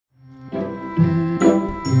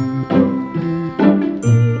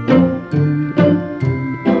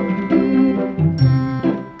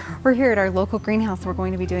here at our local greenhouse, we're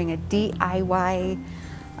going to be doing a DIY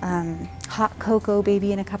hot cocoa,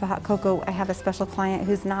 baby in a cup of hot cocoa. I have a special client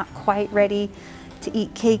who's not quite ready to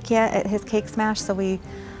eat cake yet at his Cake Smash, so we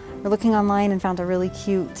were looking online and found a really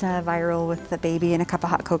cute viral with the baby in a cup of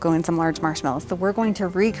hot cocoa and some large marshmallows. So we're going to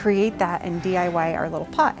recreate that and DIY our little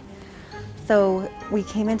pot. So we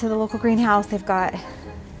came into the local greenhouse. They've got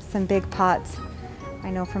some big pots. I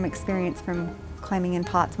know from experience from climbing in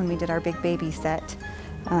pots when we did our big baby set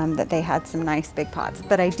that they had some nice big pots.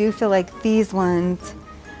 But I do feel like these ones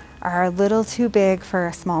are a little too big for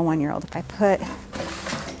a small 1-year-old. If I put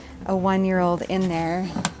a 1-year-old in there,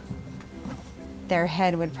 their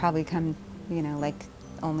head would probably come, you know, like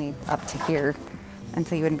only up to here, and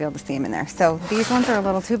so you wouldn't be able to see them in there. So these ones are a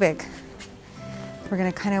little too big. We're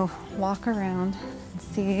gonna kind of walk around and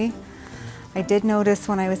see. I did notice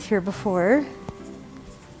when I was here before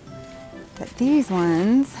that these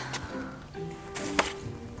ones,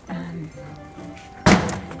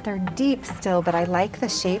 they're deep still, but I like the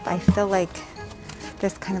shape. I feel like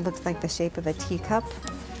this kind of looks like the shape of a teacup.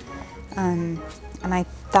 And I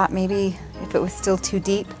thought maybe if it was still too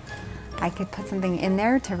deep, I could put something in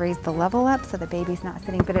there to raise the level up so the baby's not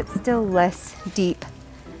sitting, but it's still less deep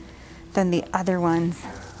than the other ones.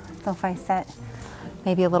 So if I set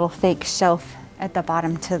maybe a little fake shelf at the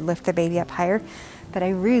bottom to lift the baby up higher, but I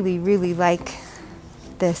really, really like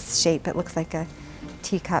this shape. It looks like a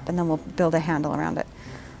teacup, and then we'll build a handle around it.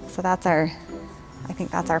 So that's our, I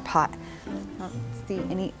think that's our pot. I don't see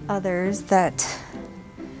any others that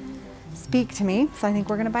speak to me, so I think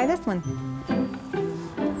we're gonna buy this one.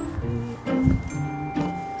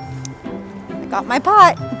 I got my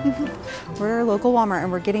pot. We're at our local Walmart,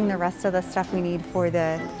 and we're getting the rest of the stuff we need for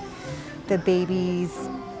the baby's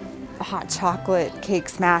hot chocolate Cake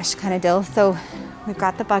Smash kind of deal. So we've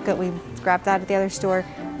got the bucket, we grabbed that at the other store.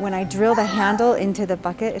 When I drill the handle into the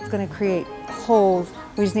bucket, it's gonna create holes.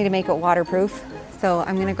 We just need to make it waterproof. So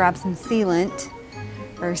I'm gonna grab some sealant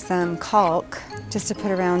or some caulk just to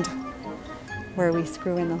put around where we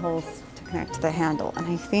screw in the holes to connect to the handle. And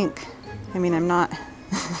I think, I mean, I'm not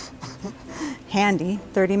handy.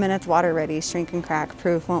 30 minutes water ready, shrink and crack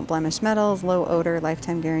proof, won't blemish metals, low odor,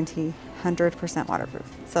 lifetime guarantee, 100% waterproof.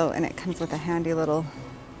 So, and it comes with a handy little,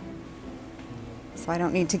 so I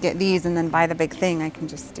don't need to get these and then buy the big thing. I can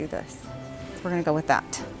just do this. So we're gonna go with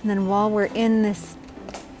that. And then while we're in this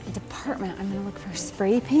department, I'm gonna look for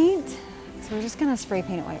spray paint. So we're just gonna spray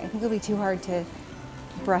paint it white. I think it'll be too hard to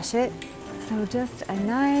brush it. So just a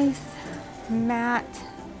nice matte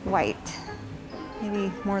white,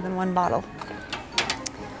 maybe more than one bottle.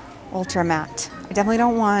 Ultra matte. I definitely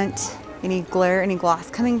don't want any glare, any gloss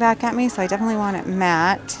coming back at me, so I definitely want it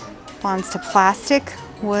matte. Bonds to plastic,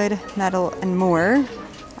 wood, metal, and more.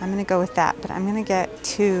 I'm gonna go with that, but I'm gonna get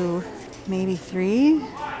 2, maybe 3.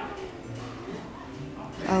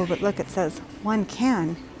 Oh, but look, it says 1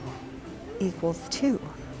 can equals 2.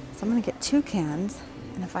 So I'm gonna get 2 cans,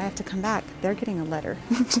 and if I have to come back, they're getting a letter.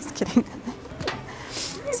 Just kidding.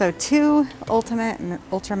 So 2 ultimate and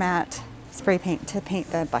ultra matte spray paint to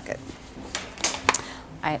paint the bucket.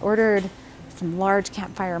 I ordered some large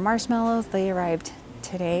campfire marshmallows. They arrived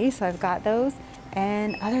today, so I've got those.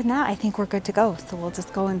 And other than that, I think we're good to go. So we'll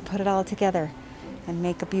just go and put it all together and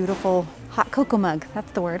make a beautiful hot cocoa mug.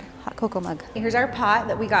 That's the word, hot cocoa mug. Here's our pot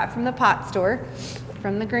that we got from the pot store,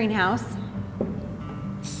 from the greenhouse.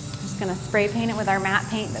 Just gonna spray paint it with our matte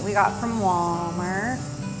paint that we got from Walmart.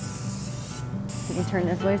 You can turn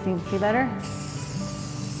this way so you can see better.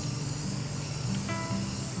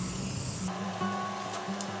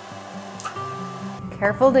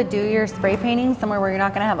 Careful to do your spray painting somewhere where you're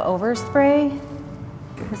not gonna have overspray.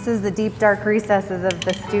 This is the deep dark recesses of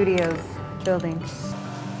the studio's building.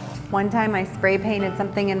 One time I spray painted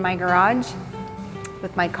something in my garage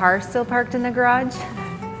with my car still parked in the garage.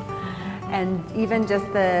 And even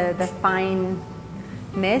just the fine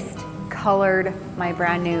mist colored my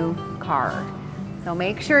brand new car. So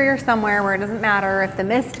make sure you're somewhere where it doesn't matter if the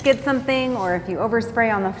mist gets something or if you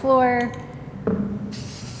overspray on the floor.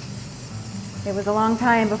 It was a long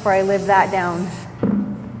time before I lived that down.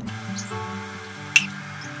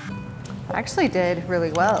 I actually did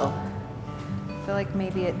really well. I feel like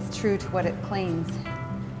maybe it's true to what it claims.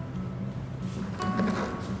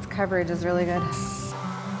 Its coverage is really good.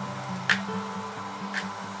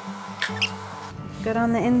 It's good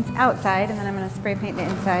on the outside, and then I'm gonna spray paint the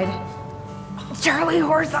inside. Oh, Charlie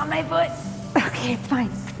horse on my foot. Okay, it's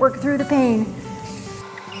fine. Work through the pain.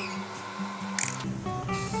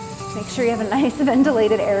 Make sure you have a nice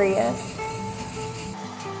ventilated area.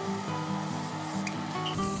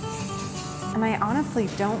 And I honestly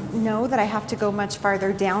don't know that I have to go much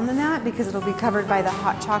farther down than that because it'll be covered by the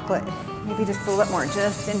hot chocolate. Maybe just a little bit more,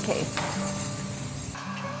 just in case.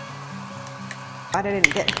 Glad I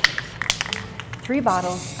didn't get 3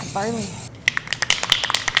 bottles of barley.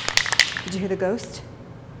 Did you hear the ghost?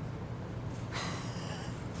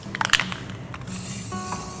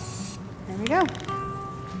 There we go.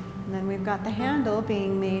 And then we've got the handle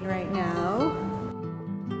being made right now.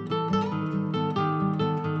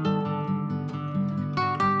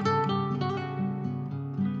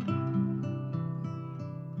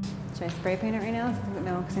 Should I spray paint it right now?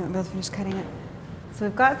 No, because I won't be able to finish cutting it. So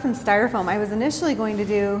we've got some styrofoam. I was initially going to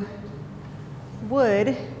do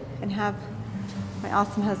wood and have my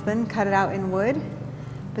awesome husband cut it out in wood,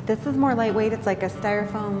 but this is more lightweight. It's like a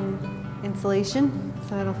styrofoam insulation,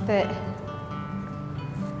 so it'll fit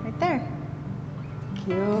right there. Cute.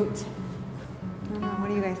 I don't know, what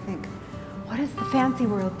do you guys think? What does the fancy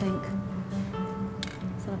world think?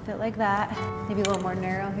 So it'll fit like that. Maybe a little more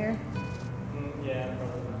narrow here. Yeah,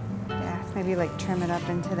 probably. Yeah, so maybe like trim it up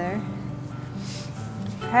into there.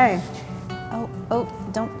 Okay. Oh,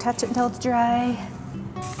 don't touch it until it's dry.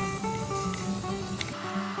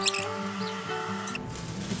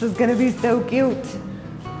 This is gonna be so cute.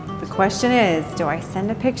 The question is, do I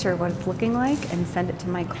send a picture of what it's looking like and send it to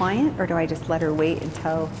my client, or do I just let her wait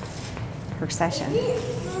until her session?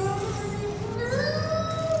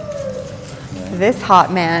 This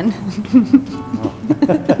hot man,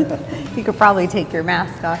 you could probably take your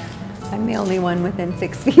mask off. I'm the only one within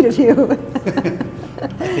 6 feet of you. I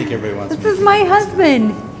think everybody wants me. This is my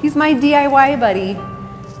husband. He's my DIY buddy,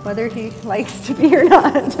 whether he likes to be or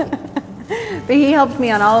not. But he helps me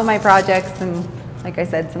on all of my projects, and like I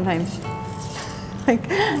said, sometimes like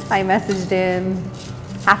I messaged him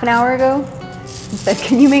half an hour ago and said,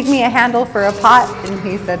 "Can you make me a handle for a pot?" And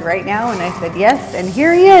he said, "Right now." And I said, "Yes," and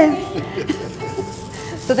here he is.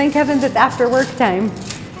 So then Kevin's, it's after work time.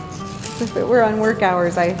 If it were on work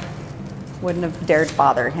hours, I wouldn't have dared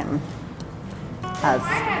bother him as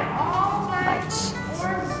much.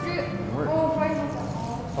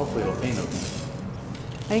 Hopefully it'll paint okay.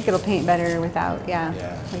 I think it'll paint better without, yeah. Like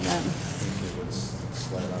that. I think it would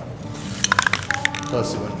slide off.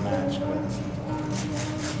 Plus it wouldn't match, but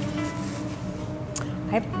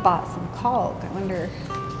I bought some caulk. I wonder,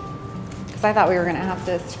 because I thought we were gonna have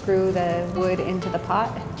to screw the wood into the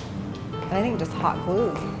pot. But I think just hot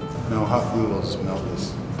glue. no, hot glue will just melt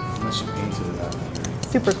this. Unless you painted it that.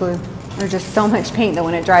 Super glue. Or just so much paint that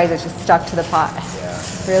when it dries, it's just stuck to the pot. Yeah.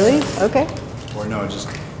 Really? Okay. Or no, just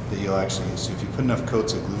that you'll actually, so if you put enough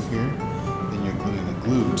coats of glue here, then you're gluing the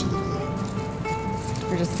glue to the glue.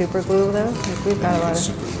 Or just super glue though? Like we've got a lot of.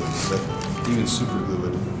 Super glue, but even super glue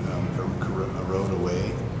would erode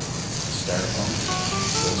away styrofoam.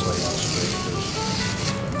 So that's why you want to spray it.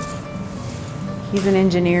 He's an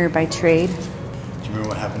engineer by trade. Do you remember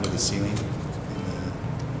what happened to the ceiling in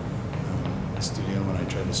the studio when I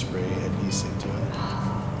tried to spray adhesive to it?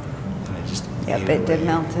 And I just Yep, ate it did away.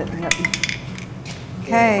 melt it. Yep.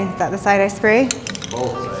 Okay, is that the side I spray?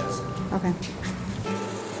 Both sides. Okay.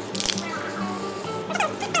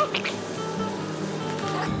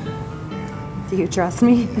 Do you trust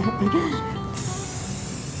me?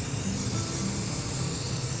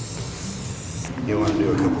 You want to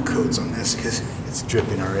do a couple coats on this because it's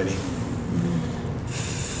dripping already.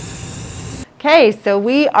 Okay, so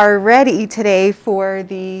we are ready today for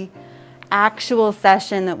the actual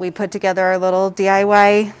session that we put together, our little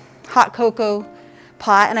DIY hot cocoa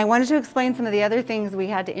pot. And I wanted to explain some of the other things we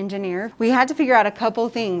had to engineer. We had to figure out a couple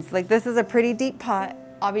things. Like, this is a pretty deep pot.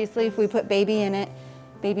 Obviously, if we put baby in it,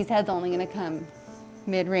 baby's head's only gonna come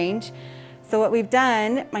mid-range. So what we've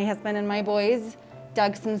done, my husband and my boys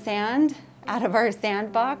dug some sand out of our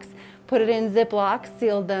sandbox, put it in Ziplocs,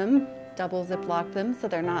 sealed them, double Ziploc them so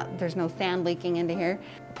there's no sand leaking into here.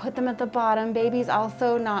 Put them at the bottom. Baby's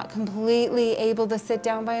also not completely able to sit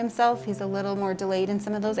down by himself. He's a little more delayed in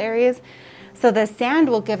some of those areas. So the sand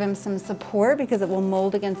will give him some support because it will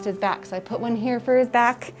mold against his back. So I put one here for his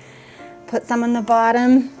back, put some on the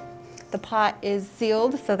bottom. The pot is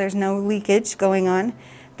sealed, so there's no leakage going on.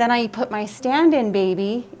 Then I put my stand-in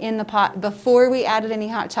baby in the pot before we added any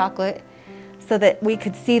hot chocolate so that we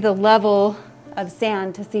could see the level of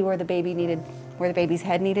sand to see where the baby's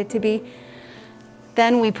head needed to be.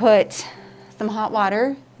 Then we put some hot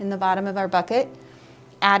water in the bottom of our bucket,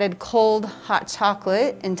 added cold hot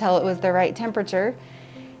chocolate until it was the right temperature,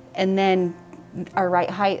 and then our right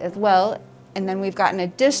height as well. And then we've got an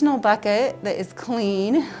additional bucket that is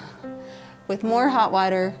clean with more hot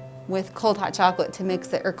water with cold hot chocolate to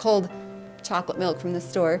mix it, or cold chocolate milk from the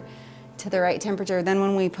store to the right temperature. Then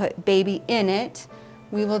when we put baby in it,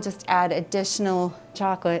 we will just add additional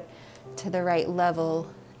chocolate to the right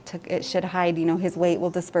level. It should hide, you know, his weight will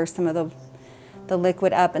disperse some of the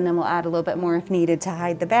liquid up, and then we'll add a little bit more if needed to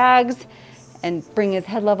hide the bags and bring his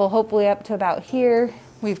head level hopefully up to about here.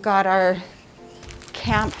 We've got our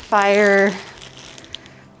campfire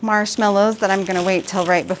marshmallows that I'm gonna wait till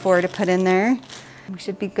right before to put in there. We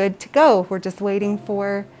should be good to go. We're just waiting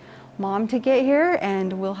for Mom to get here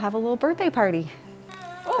and we'll have a little birthday party.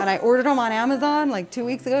 And I ordered them on Amazon like 2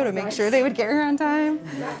 weeks ago to make sure they would get here on time.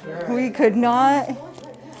 We could not.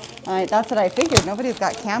 That's what I figured. Nobody's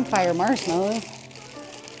got campfire marshmallows.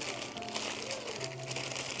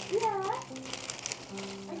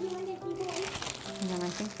 And then I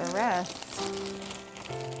think the rest.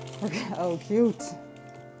 Oh, cute.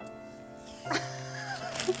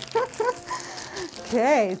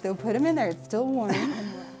 Okay, so put them in there. It's still warm.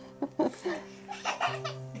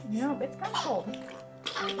 No, it's kind of cold.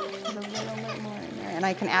 Put a little bit more in there. And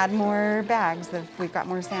I can add more bags if we've got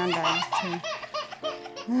more sandbags too.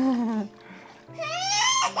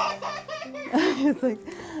 It's like,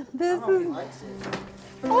 this is.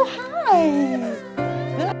 Oh, hi.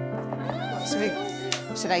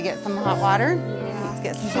 Should I get some hot water? Yeah. Let's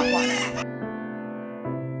get some hot water.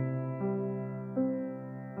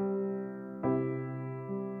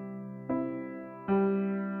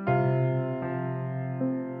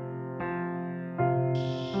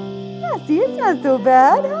 See, it's not so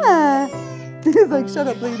bad, huh? He's like, shut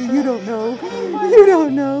up, lady, you don't know. You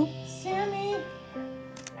don't know. Sammy!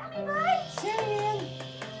 Sammy, bye! Sammy!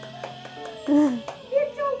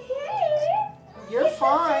 It's okay! You're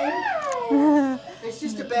fine. It's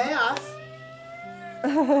just a bath.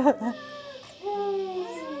 Yeah,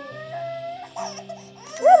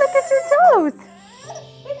 look at your toes.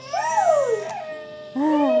 It's toes!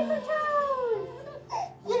 Yay for toes!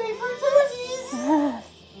 Yay for toesies!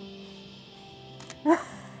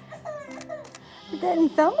 You're getting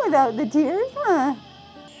some without the tears, huh?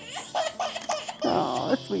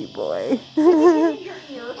 Oh, sweet boy.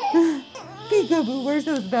 Peekaboo, where's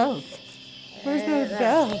those bells? Where's those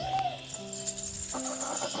bells?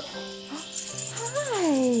 Hi.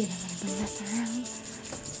 I'm gonna bring this around.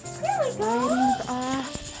 There we go. Lighting's off.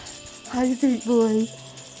 Hi, sweet boy.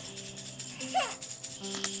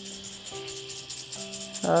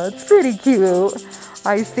 Oh, it's pretty cute.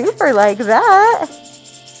 I super like that.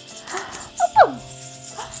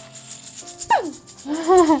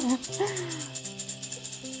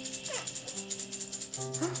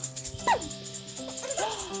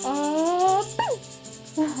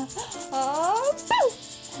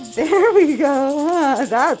 There we go. Huh?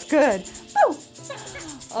 That's good.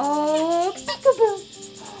 Oh, peekaboo.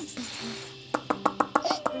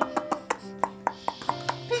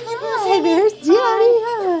 Hi, there's Daddy.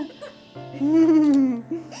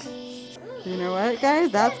 You know what,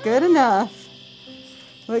 guys? That's good enough.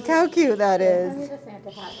 Look how cute that is.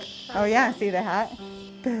 Oh yeah, see the hat?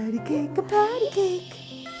 Patty cake, a patty cake.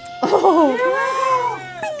 Oh,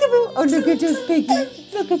 peekaboo. Oh, look at those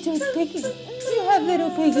piggies. Look at those piggies. Do you have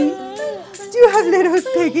little piggies? Do you have little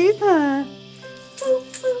piggies, huh?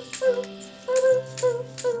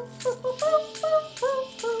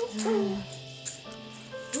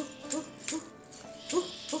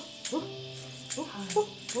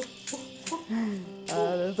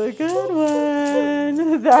 That is a good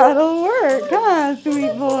one. That'll work, huh,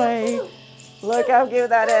 sweet boy? Look how cute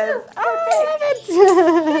that is. Oh, I love it.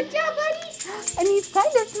 Good job, buddy. And he's kind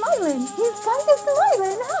of smiling. He's kind of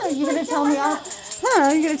smiling, huh? You're gonna tell me off,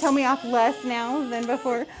 huh? You're gonna tell me off less now than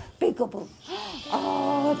before. Peekaboo.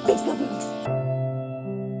 Oh, peekaboo.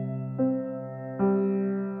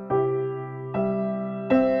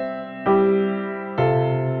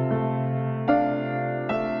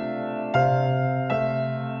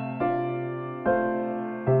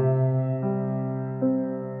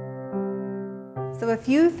 So a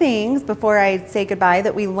few things before I say goodbye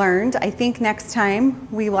that we learned. I think next time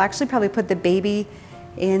we will actually probably put the baby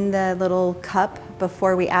in the little cup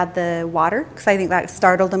before we add the water, because I think that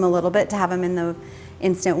startled him a little bit to have him in the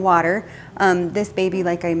instant water. This baby,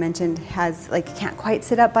 like I mentioned, can't quite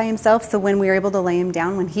sit up by himself, so when we were able to lay him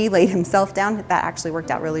down, when he laid himself down, that actually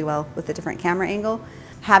worked out really well with the different camera angle.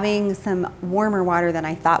 Having some warmer water than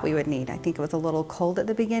I thought we would need. I think it was a little cold at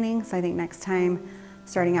the beginning, so I think next time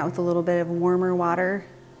starting out with a little bit of warmer water,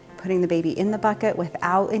 putting the baby in the bucket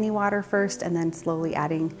without any water first, and then slowly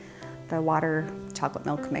adding the water chocolate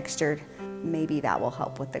milk mixture. Maybe that will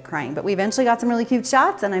help with the crying. But we eventually got some really cute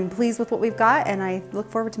shots, and I'm pleased with what we've got, and I look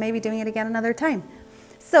forward to maybe doing it again another time.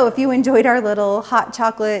 So if you enjoyed our little hot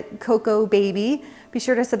chocolate cocoa baby, be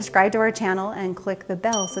sure to subscribe to our channel and click the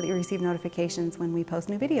bell so that you receive notifications when we post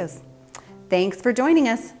new videos. Thanks for joining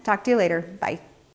us. Talk to you later. Bye.